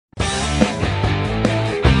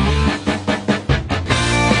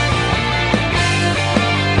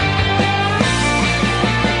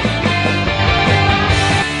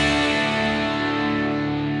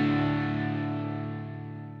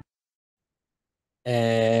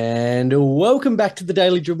And welcome back to the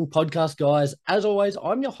Daily Dribble podcast, guys. As always,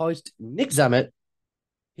 I'm your host, Nick Zammit,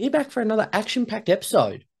 here back for another action packed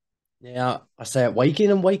episode. Now, I say it week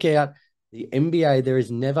in and week out, the NBA, there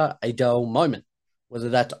is never a dull moment. Whether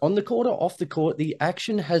that's on the court or off the court, the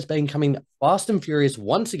action has been coming fast and furious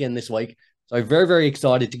once again this week. So, very, very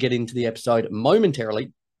excited to get into the episode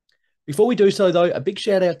momentarily. Before we do so, though, a big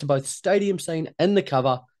shout out to both Stadium Scene and The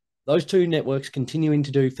Cover. Those two networks continuing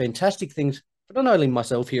to do fantastic things for not only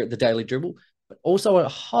myself here at the Daily Dribble, but also a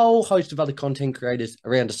whole host of other content creators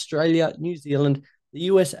around Australia, New Zealand, the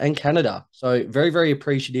US, and Canada. So, very, very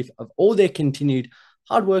appreciative of all their continued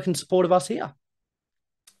hard work and support of us here.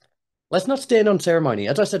 Let's not stand on ceremony.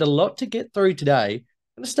 As I said, a lot to get through today.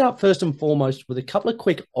 I'm going to start first and foremost with a couple of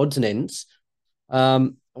quick odds and ends.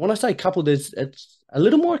 When I say couple, it's a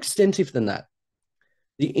little more extensive than that.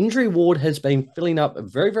 The injury ward has been filling up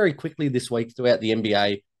very, very quickly this week throughout the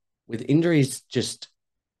NBA, with injuries just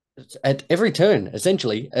at every turn.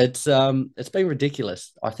 Essentially, it's been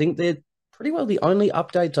ridiculous. I think they're pretty well the only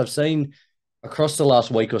updates I've seen across the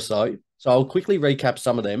last week or so. So I'll quickly recap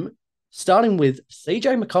some of them, starting with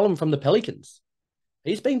CJ McCollum from the Pelicans.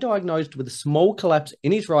 He's been diagnosed with a small collapse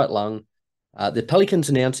in his right lung. The Pelicans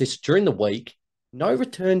announced this during the week. No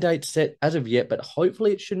return date set as of yet, but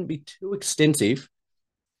hopefully it shouldn't be too extensive.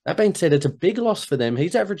 That being said, it's a big loss for them.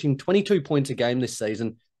 He's averaging 22 points a game this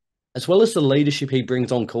season, as well as the leadership he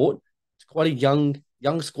brings on court. It's quite a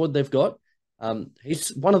young squad they've got.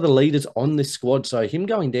 He's one of the leaders on this squad, so him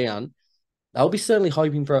going down, they'll be certainly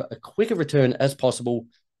hoping for a quicker return as possible.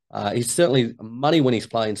 He's certainly money when he's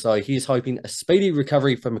playing, so he's hoping a speedy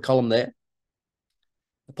recovery for McCollum there.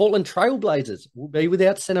 The Portland Trail Blazers will be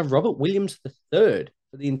without centre Robert Williams III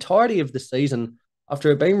for the entirety of the season after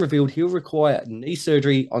it being revealed he'll require knee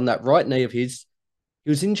surgery on that right knee of his. He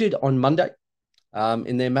was injured on Monday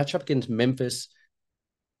in their matchup against Memphis.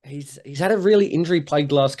 He's had a really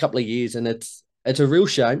injury-plagued last couple of years, and it's a real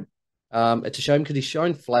shame. It's a shame because he's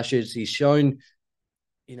shown flashes. He's shown,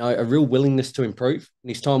 a real willingness to improve in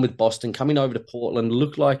his time with Boston. Coming over to Portland,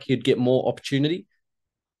 looked like he'd get more opportunity.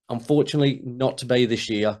 Unfortunately, not to be this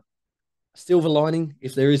year. Silver lining,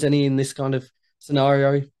 if there is any in this kind of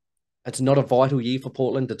scenario, it's not a vital year for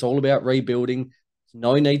Portland. It's all about rebuilding. There's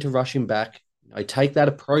no need to rush him back. Take that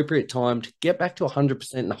appropriate time to get back to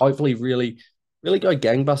 100% and hopefully really, really go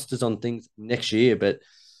gangbusters on things next year. But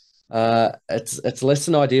it's less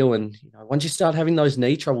than ideal. And once you start having those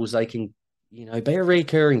knee troubles, they can, be a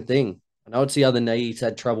recurring thing. I know it's the other knee he's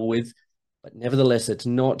had trouble with, but nevertheless, it's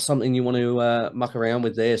not something you want to muck around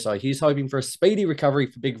with there. So he's hoping for a speedy recovery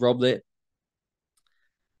for Big Rob there.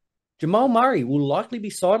 Jamal Murray will likely be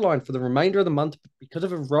sidelined for the remainder of the month because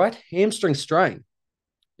of a right hamstring strain.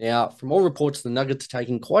 Now, from all reports, the Nuggets are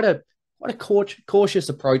taking quite a cautious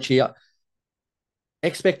approach here.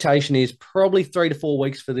 Expectation is probably 3 to 4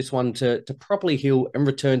 weeks for this one to properly heal and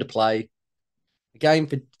return to play. Again,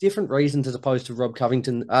 for different reasons as opposed to Rob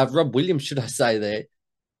Williams, should I say there.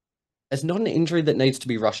 It's not an injury that needs to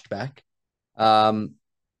be rushed back. The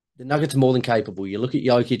Nuggets are more than capable. You look at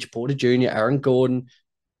Jokic, Porter Jr., Aaron Gordon,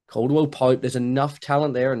 Caldwell Pope. There's enough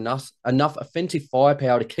talent there, enough offensive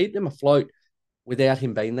firepower to keep them afloat without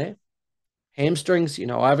him being there. Hamstrings,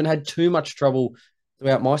 I haven't had too much trouble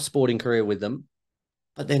throughout my sporting career with them,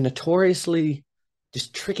 but they're notoriously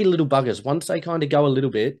just tricky little buggers. Once they kind of go a little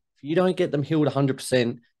bit, if you don't get them healed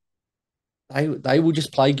 100%, they will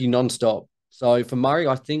just plague you nonstop. So for Murray,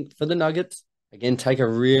 I think for the Nuggets, again, take a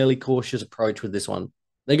really cautious approach with this one.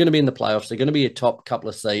 They're going to be in the playoffs. They're going to be a top couple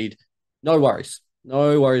of seed. No worries.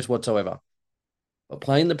 No worries whatsoever. But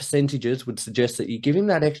playing the percentages would suggest that you give him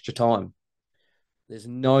that extra time. There's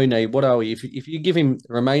no need. What are we? If you give him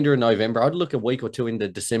the remainder of November, I'd look a week or two into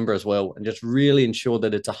December as well and just really ensure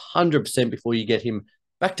that it's 100% before you get him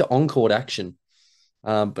back to on-court action.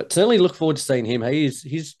 But certainly look forward to seeing him.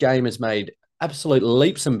 His game has made absolute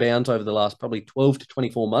leaps and bounds over the last probably 12 to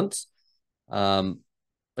 24 months. But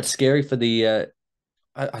scary for the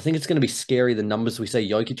I think it's going to be scary, the numbers we see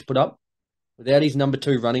Jokic put up. Without his number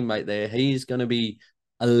 2 running mate there, he's going to be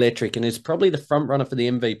electric and is probably the front runner for the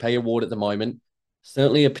MVP award at the moment.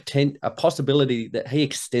 Certainly a possibility that he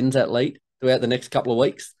extends that lead throughout the next couple of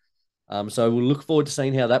weeks. So we'll look forward to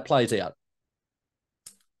seeing how that plays out.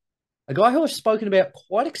 A guy who I've spoken about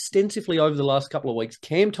quite extensively over the last couple of weeks,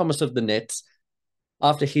 Cam Thomas of the Nets,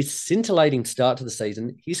 after his scintillating start to the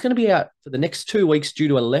season, he's going to be out for the next 2 weeks due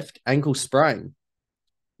to a left ankle sprain.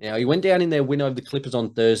 Now, he went down in their win over the Clippers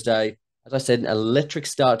on Thursday. As I said, an electric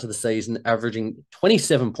start to the season, averaging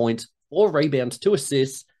 27 points, 4 rebounds, 2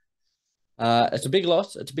 assists. It's a big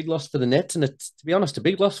loss. It's a big loss for the Nets, and it's, to be honest, a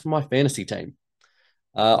big loss for my fantasy team.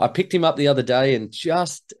 I picked him up the other day, and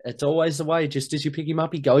it's always the way. Just as you pick him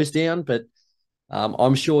up, he goes down. But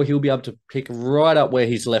I'm sure he'll be able to pick right up where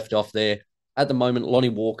he's left off there. At the moment, Lonnie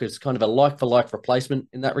Walker's kind of a like-for-like replacement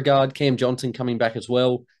in that regard. Cam Johnson coming back as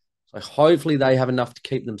well. So hopefully they have enough to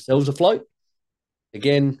keep themselves afloat.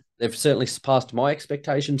 Again, they've certainly surpassed my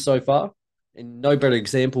expectations so far. And no better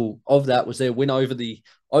example of that was their win over the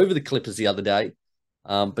Clippers the other day.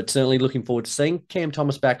 But certainly looking forward to seeing Cam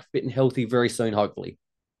Thomas back fit and healthy very soon, hopefully.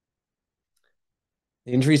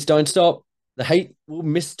 The injuries don't stop. The Heat will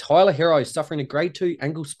miss Tyler Hero, suffering a grade 2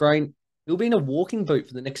 ankle sprain. He'll be in a walking boot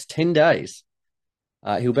for the next 10 days.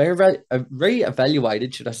 He'll be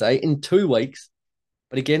re-evaluated, should I say, in 2 weeks.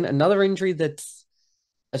 But again, another injury that's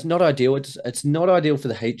not ideal. It's not ideal for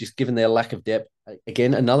the Heat, just given their lack of depth.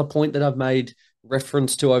 Again, another point that I've made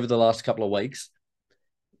reference to over the last couple of weeks.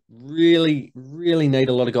 Really, really need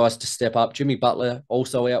a lot of guys to step up. Jimmy Butler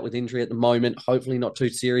also out with injury at the moment. Hopefully not too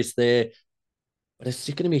serious there. But it's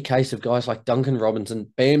just going to be a case of guys like Duncan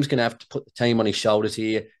Robinson. Bam's going to have to put the team on his shoulders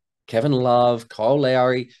here. Kevin Love, Kyle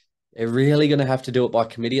Lowry. They're really going to have to do it by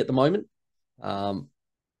committee at the moment. I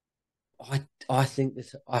think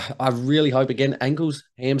this. I really hope, again, ankles,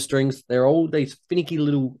 hamstrings, they're all these finicky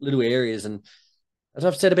little areas. And as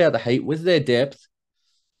I've said about the Heat, with their depth,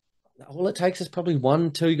 all it takes is probably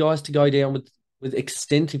 1-2 guys to go down with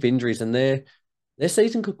extensive injuries, and their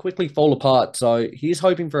season could quickly fall apart. So he's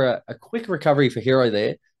hoping for a quick recovery for Hero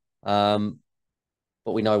there.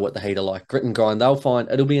 But we know what the Heat are like. Grit and grind.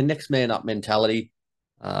 It'll be a next man up mentality.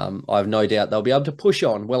 I have no doubt they'll be able to push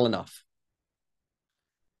on well enough.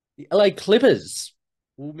 The LA Clippers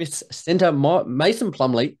will miss centre Mason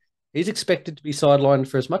Plumlee. He's expected to be sidelined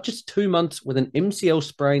for as much as 2 months with an MCL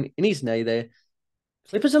sprain in his knee there.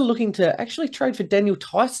 Clippers are looking to actually trade for Daniel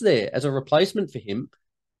Tice there as a replacement for him.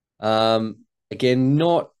 Again,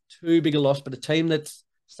 not too big a loss, but a team that's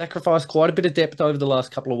sacrificed quite a bit of depth over the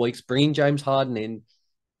last couple of weeks, bringing James Harden in.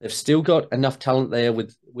 They've still got enough talent there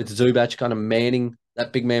with Zubac kind of manning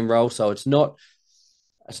that big man role, so it's not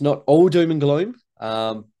all doom and gloom,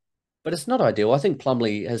 but it's not ideal. I think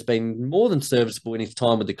Plumlee has been more than serviceable in his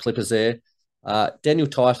time with the Clippers there. Daniel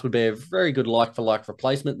Tice would be a very good like-for-like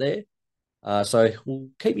replacement there. So we'll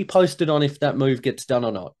keep you posted on if that move gets done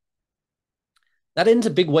or not. That ends a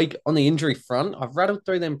big week on the injury front. I've rattled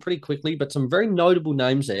through them pretty quickly, but some very notable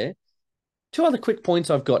names there. 2 other quick points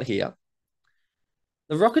I've got here.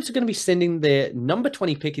 The Rockets are going to be sending their number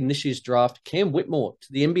 20 pick in this year's draft, Cam Whitmore, to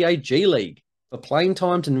the NBA G League for playing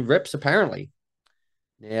times and reps, apparently.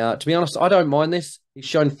 Now, to be honest, I don't mind this. He's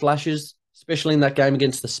shown flashes, especially in that game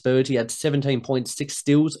against the Spurs. He had 17.6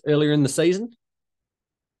 steals earlier in the season.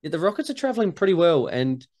 Yet the Rockets are traveling pretty well,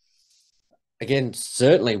 and again,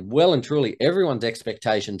 certainly well and truly everyone's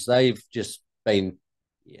expectations. They've just been,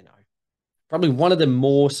 probably one of the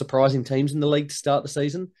more surprising teams in the league to start the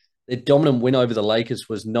season. Their dominant win over the Lakers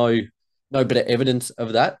was no better evidence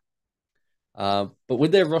of that. But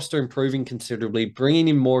with their roster improving considerably, bringing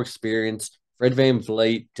in more experience, Fred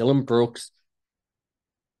VanVleet, Dylan Brooks,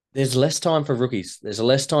 there's less time for rookies. There's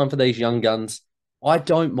less time for these young guns. I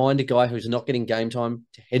don't mind a guy who's not getting game time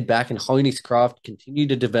to head back and hone his craft, continue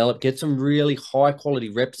to develop, get some really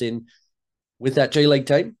high-quality reps in with that G League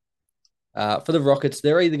team. For the Rockets,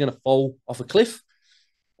 they're either going to fall off a cliff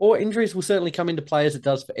or injuries will certainly come into play as it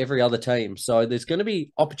does for every other team. So there's going to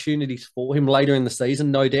be opportunities for him later in the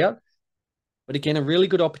season, no doubt. But again, a really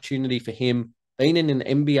good opportunity for him being in an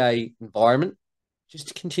NBA environment just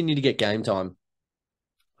to continue to get game time.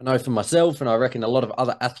 I know for myself, and I reckon a lot of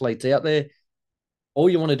other athletes out there, all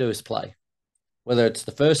you want to do is play. Whether it's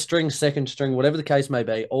the first string, second string, whatever the case may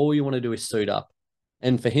be, all you want to do is suit up.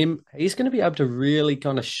 And for him, he's going to be able to really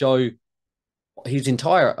kind of show his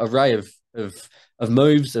entire array of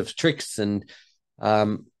moves, of tricks. And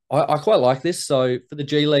I quite like this. So for the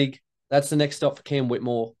G League, that's the next stop for Cam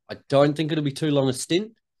Whitmore. I don't think it'll be too long a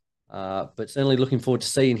stint, but certainly looking forward to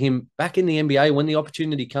seeing him back in the NBA when the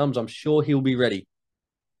opportunity comes. I'm sure he'll be ready.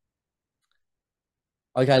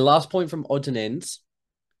 Okay, last point from odds and ends.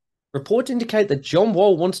 Reports indicate that John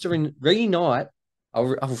Wall wants to reunite.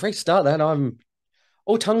 I'll restart that. I'm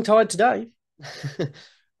all tongue-tied today.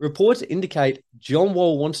 Reports indicate John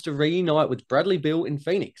Wall wants to reunite with Bradley Beal in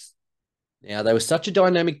Phoenix. Now, they were such a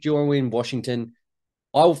dynamic duo in Washington.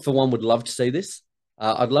 I, for one, would love to see this.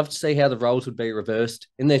 I'd love to see how the roles would be reversed.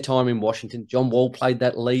 In their time in Washington, John Wall played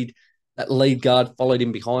that lead guard, followed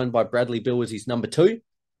him behind by Bradley Beal as his number 2.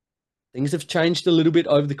 Things have changed a little bit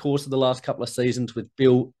over the course of the last couple of seasons with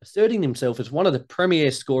Bill asserting himself as one of the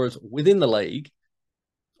premier scorers within the league.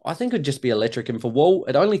 I think it would just be electric. And for Wall,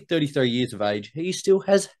 at only 33 years of age, he still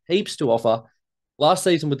has heaps to offer. Last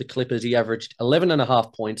season with the Clippers, he averaged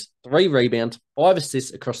 11.5 points, 3 rebounds, 5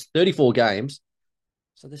 assists across 34 games.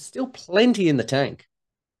 So there's still plenty in the tank.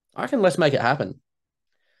 I reckon let's make it happen.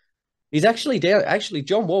 He's actually down. Actually,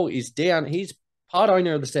 John Wall is down. He's part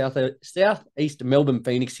owner of the Southeast Melbourne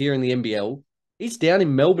Phoenix here in the NBL. He's down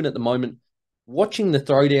in Melbourne at the moment, watching the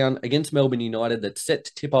throwdown against Melbourne United that's set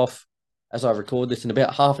to tip off as I record this in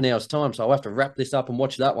about half an hour's time. So I'll have to wrap this up and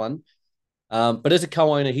watch that one. But as a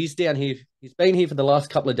co-owner, he's down here. He's been here for the last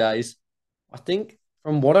couple of days. I think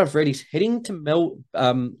from what I've read, he's heading to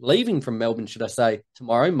leaving from Melbourne, should I say,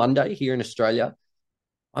 tomorrow, Monday, here in Australia.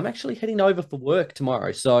 I'm actually heading over for work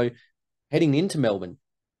tomorrow. So heading into Melbourne.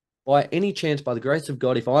 By any chance, by the grace of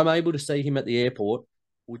God, if I'm able to see him at the airport,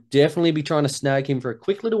 we'll definitely be trying to snag him for a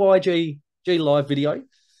quick little IG live video,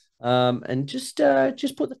 and just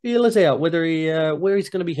put the feelers out whether where he's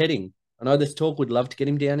going to be heading. I know there's talk. We'd love to get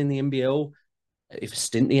him down in the NBL if a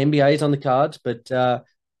stint in the NBA is on the cards, but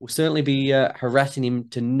we'll certainly be harassing him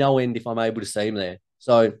to no end if I'm able to see him there.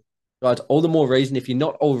 So, guys, all the more reason if you're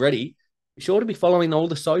not already, be sure to be following all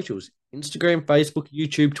the socials: Instagram, Facebook,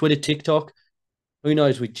 YouTube, Twitter, TikTok. Who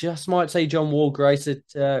knows? We just might see John Wall grace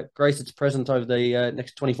its presence over the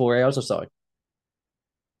next 24 hours or so.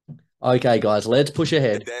 Okay, guys, let's push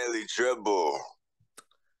ahead. Daily Dribble.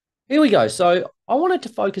 Here we go. So I wanted to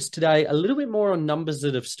focus today a little bit more on numbers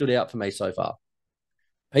that have stood out for me so far.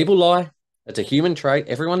 People lie. It's a human trait.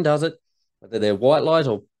 Everyone does it, whether they're white lies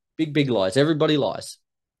or big lies. Everybody lies.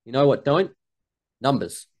 You know what don't?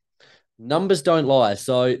 Numbers. Numbers don't lie.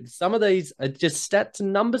 So some of these are just stats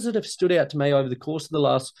and numbers that have stood out to me over the course of the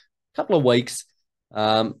last couple of weeks.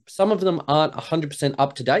 Some of them aren't 100%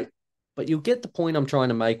 up to date, but you'll get the point I'm trying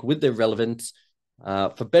to make with their relevance.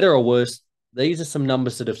 For better or worse, these are some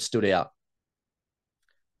numbers that have stood out.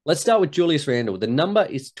 Let's start with Julius Randle. The number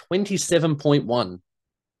is 27.1.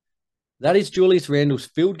 That is Julius Randle's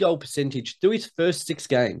field goal percentage through his first 6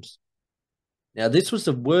 games. Now, this was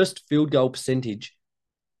the worst field goal percentage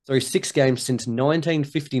through 6 games since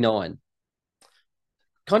 1959.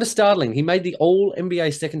 Kind of startling. He made the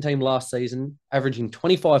All-NBA second team last season, averaging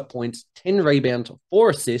 25 points, 10 rebounds,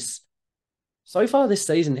 4 assists. So far this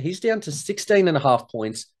season, he's down to 16.5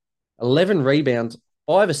 points, 11 rebounds,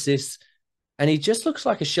 5 assists, and he just looks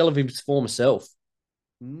like a shell of his former self.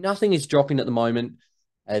 Nothing is dropping at the moment.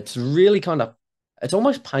 It's really it's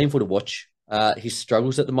almost painful to watch his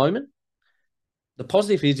struggles at the moment. The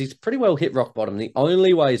positive is he's pretty well hit rock bottom. The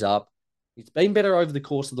only way's up. He's been better over the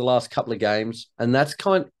course of the last couple of games, and that's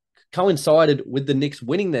coincided with the Knicks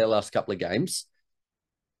winning their last couple of games.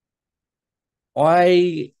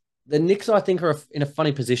 The Knicks, I think, are in a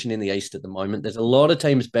funny position in the East at the moment. There's a lot of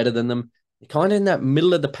teams better than them. They're kind of in that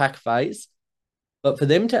middle of the pack phase. But for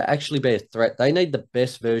them to actually be a threat, they need the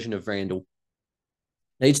best version of Randle.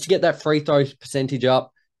 Needs to get that free throw percentage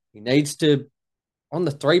up. He needs to, on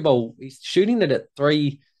the 3 ball, he's shooting it at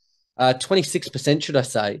 26%, should I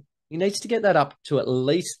say. He needs to get that up to at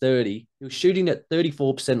least 30. He was shooting at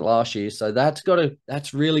 34% last year, so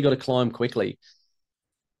that's really got to climb quickly.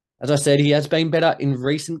 As I said, he has been better in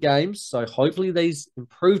recent games, so hopefully these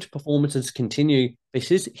improved performances continue for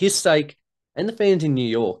his sake and the fans in New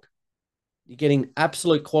York. You're getting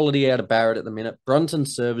absolute quality out of Barrett at the minute.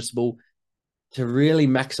 Brunson's serviceable. To really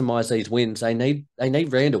maximize these wins, they need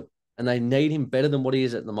Randle, and they need him better than what he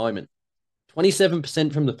is at the moment.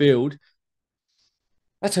 27% from the field.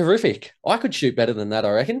 That's horrific. I could shoot better than that,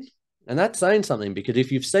 I reckon. And that's saying something, because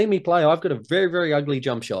if you've seen me play, I've got a very, very ugly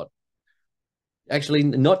jump shot. Actually,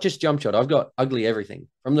 not just jump shot. I've got ugly everything.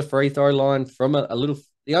 From the free throw line, from a little...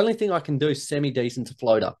 The only thing I can do is semi-decent to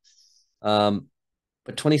floater. But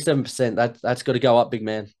 27%, that's got to go up, big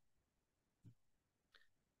man.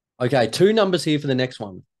 Okay, 2 numbers here for the next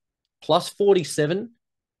one. Plus 47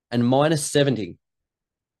 and minus 70.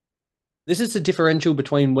 This is the differential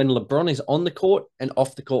between when LeBron is on the court and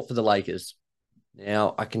off the court for the Lakers.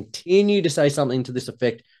 Now, I continue to say something to this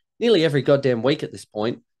effect nearly every goddamn week at this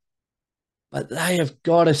point, but they have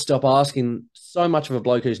got to stop asking so much of a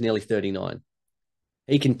bloke who's nearly 39.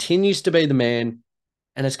 He continues to be the man,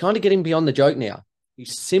 and it's kind of getting beyond the joke now. He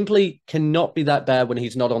simply cannot be that bad when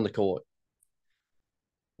he's not on the court.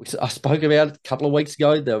 I spoke about it a couple of weeks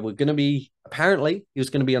ago. That we're going to be, apparently, he was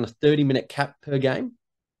going to be on a 30-minute cap per game.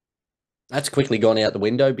 That's quickly gone out the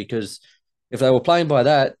window, because if they were playing by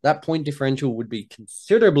that point differential would be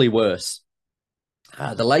considerably worse.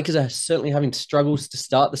 The Lakers are certainly having struggles to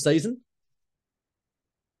start the season.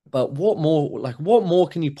 But what more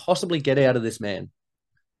can you possibly get out of this man?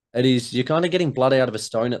 You're kind of getting blood out of a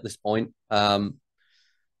stone at this point.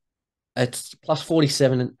 It's plus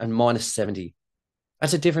 47 and minus 70.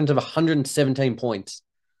 That's a difference of 117 points.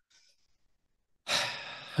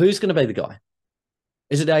 Who's going to be the guy?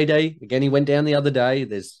 Is it AD? Again, he went down the other day.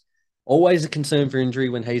 There's always a concern for injury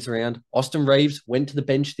when he's around. Austin Reeves went to the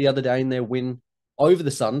bench the other day in their win over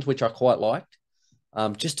the Suns, which I quite liked.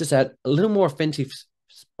 Just to add a little more offensive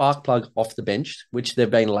spark plug off the bench, which they've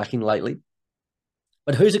been lacking lately.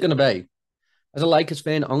 But who's it going to be? As a Lakers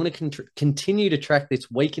fan, I'm going to continue to track this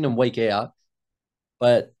week in and week out,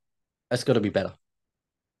 but it's got to be better.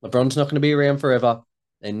 LeBron's not going to be around forever.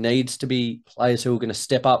 There needs to be players who are going to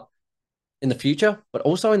step up in the future, but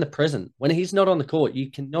also in the present. When he's not on the court, you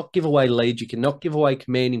cannot give away leads. You cannot give away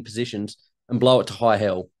commanding positions and blow it to high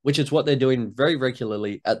hell, which is what they're doing very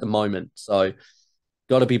regularly at the moment. So,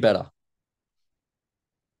 got to be better.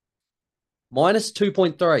 Minus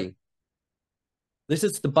 2.3. This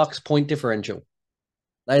is the Bucks' point differential.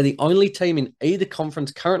 They are the only team in either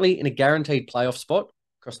conference currently in a guaranteed playoff spot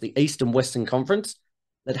across the East and Western Conference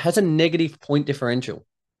that has a negative point differential.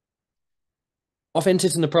 Offense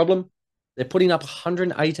isn't a problem. They're putting up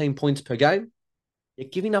 118 points per game. They're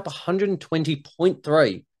giving up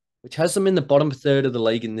 120.3, which has them in the bottom third of the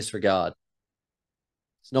league in this regard.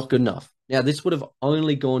 It's not good enough. Now, this would have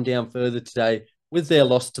only gone down further today with their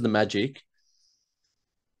loss to the Magic.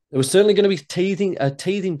 There was certainly going to be a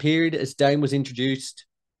teething period as Dame was introduced.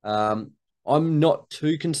 I'm not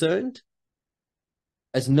too concerned.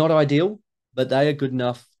 It's not ideal, but they are good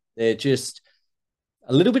enough. They're just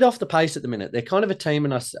a little bit off the pace at the minute. They're kind of a team,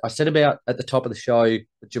 and I said about at the top of the show,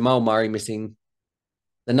 with Jamal Murray missing,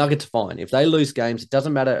 the Nuggets are fine. If they lose games, it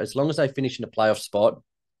doesn't matter. As long as they finish in a playoff spot,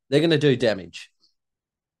 they're going to do damage.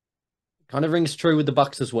 Kind of rings true with the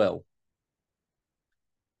Bucks as well.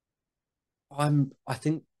 I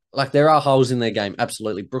think there are holes in their game.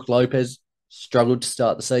 Absolutely. Brook Lopez struggled to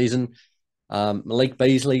start the season. Malik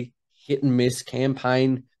Beasley, hit and miss.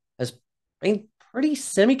 Campaign has been pretty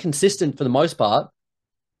semi-consistent for the most part.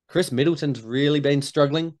 Chris Middleton's really been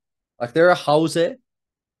struggling. There are holes there.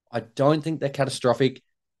 I don't think they're catastrophic.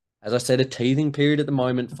 As I said, a teething period at the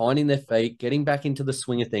moment, finding their feet, getting back into the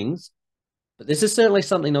swing of things. But this is certainly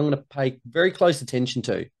something I'm going to pay very close attention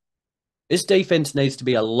to. This defense needs to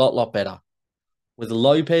be a lot better. With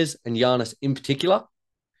Lopez and Giannis in particular,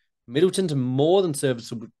 Middleton's a more than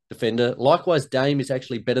serviceable defender. Likewise, Dame is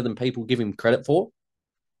actually better than people give him credit for.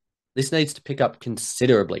 This needs to pick up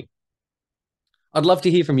considerably. I'd love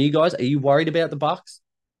to hear from you guys. Are you worried about the Bucks?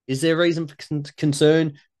 Is there reason for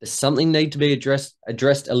concern? Does something need to be addressed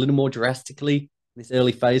a little more drastically in this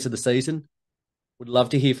early phase of the season? Would love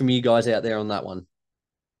to hear from you guys out there on that one.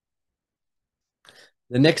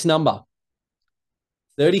 The next number,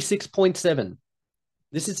 36.7.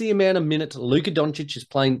 This is the amount of minutes Luka Doncic is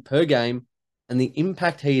playing per game, and the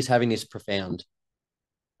impact he is having is profound.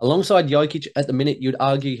 Alongside Jokic at the minute, you'd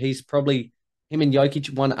argue he's probably, him and Jokic,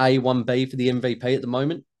 1A, 1B for the MVP at the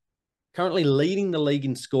moment. Currently leading the league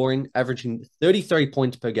in scoring, averaging 33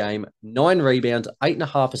 points per game, 9 rebounds,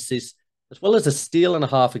 8.5 assists, as well as a steal and a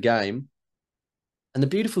half a game. And the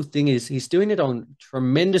beautiful thing is he's doing it on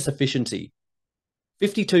tremendous efficiency.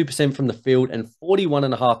 52% from the field and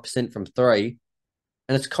 41.5% from three.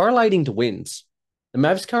 And it's correlating to wins. The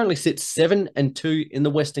Mavs currently sit 7-2 in the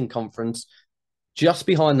Western Conference, just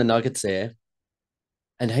behind the Nuggets there.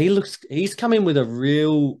 And he's come in with a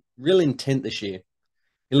real intent this year.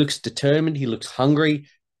 He looks determined. He looks hungry.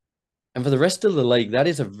 And for the rest of the league, that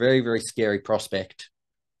is a very, very scary prospect.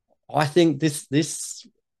 I think this,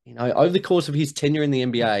 over the course of his tenure in the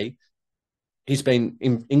NBA, he's been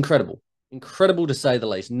incredible. Incredible to say the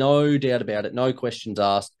least. No doubt about it. No questions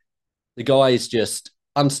asked. The guy is just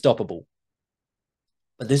unstoppable.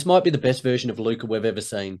 But this might be the best version of Luka we've ever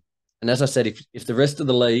seen. And as I said, if the rest of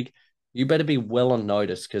the league, you better be well on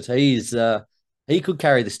notice because he could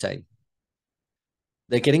carry this team.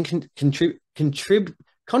 They're getting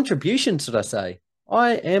contributions, should I say.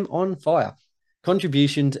 I am on fire.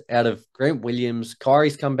 Contributions out of Grant Williams.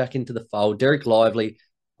 Kyrie's come back into the fold. Derek Lively.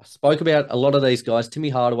 I spoke about a lot of these guys. Timmy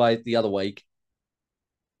Hardaway the other week.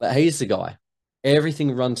 But he's the guy.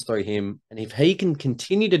 Everything runs through him. And if he can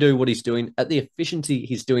continue to do what he's doing at the efficiency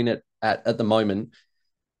he's doing it at the moment,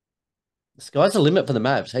 the sky's the limit for the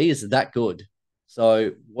Mavs. He is that good.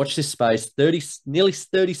 So watch this space. Nearly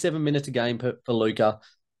 37 minutes a game for Luka.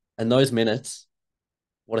 And those minutes,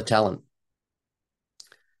 what a talent.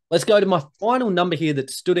 Let's go to my final number here that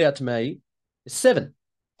stood out to me. Is 7.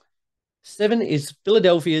 7 is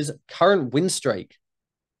Philadelphia's current win streak.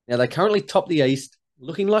 Now, they currently top the East,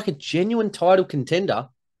 looking like a genuine title contender.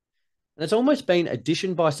 And it's almost been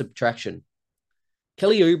addition by subtraction.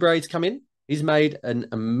 Kelly Oubre's come in. He's made an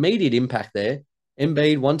immediate impact there.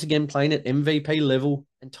 Embiid once again playing at MVP level.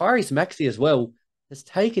 And Tyrese Maxey as well has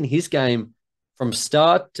taken his game from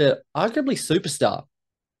star to arguably superstar.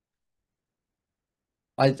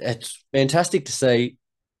 It's fantastic to see.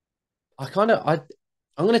 I'm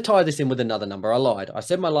going to tie this in with another number. I lied. I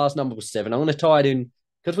said my last number was 7. I'm going to tie it in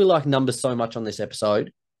because we like numbers so much on this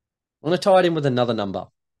episode. I'm going to tie it in with another number.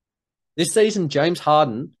 This season, James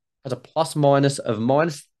Harden has a plus minus of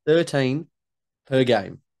minus 13 per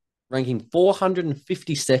game, ranking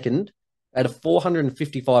 452nd out of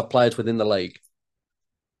 455 players within the league.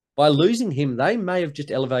 By losing him, they may have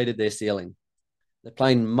just elevated their ceiling. They're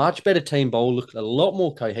playing much better team ball, look a lot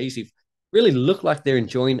more cohesive, really look like they're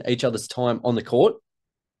enjoying each other's time on the court.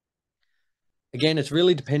 Again, it's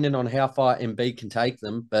really dependent on how far Embiid can take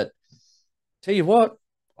them, but tell you what,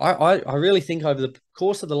 I really think over the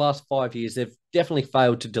course of the last 5 years, they've definitely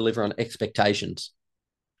failed to deliver on expectations.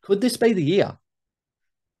 Could this be the year?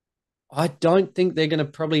 I don't think they're going to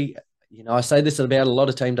probably, I say this about a lot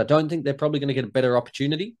of teams, I don't think they're probably going to get a better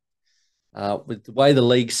opportunity. With the way the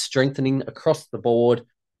league's strengthening across the board,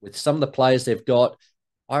 with some of the players they've got,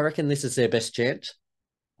 I reckon this is their best chance.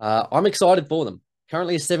 I'm excited for them.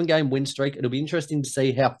 Currently a 7-game win streak. It'll be interesting to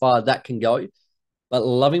see how far that can go. But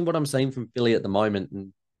loving what I'm seeing from Philly at the moment.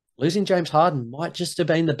 And losing James Harden might just have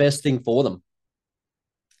been the best thing for them.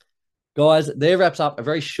 Guys, there wraps up a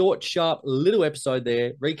very short, sharp little episode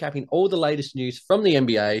there, recapping all the latest news from the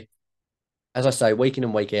NBA. As I say, week in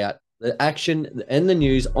and week out. The action and the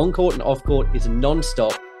news on court and off court is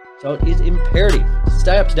non-stop. So it is imperative to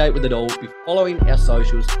stay up to date with it all. Be following our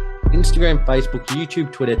socials, Instagram, Facebook,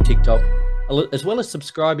 YouTube, Twitter, TikTok, as well as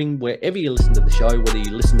subscribing wherever you listen to the show, whether you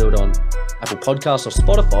listen to it on Apple Podcasts or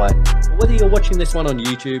Spotify, or whether you're watching this one on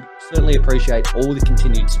YouTube. Certainly appreciate all the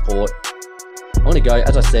continued support. I want to go,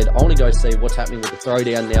 as I said, I want to go see what's happening with the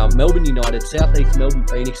throwdown now. Melbourne United, Southeast Melbourne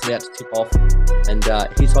Phoenix about to tip off, and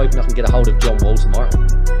he's hoping I can get a hold of John Wall tomorrow.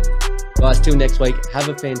 Guys, till next week, have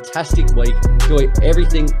a fantastic week. Enjoy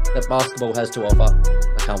everything that basketball has to offer.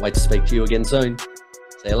 I can't wait to speak to you again soon.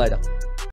 See you later.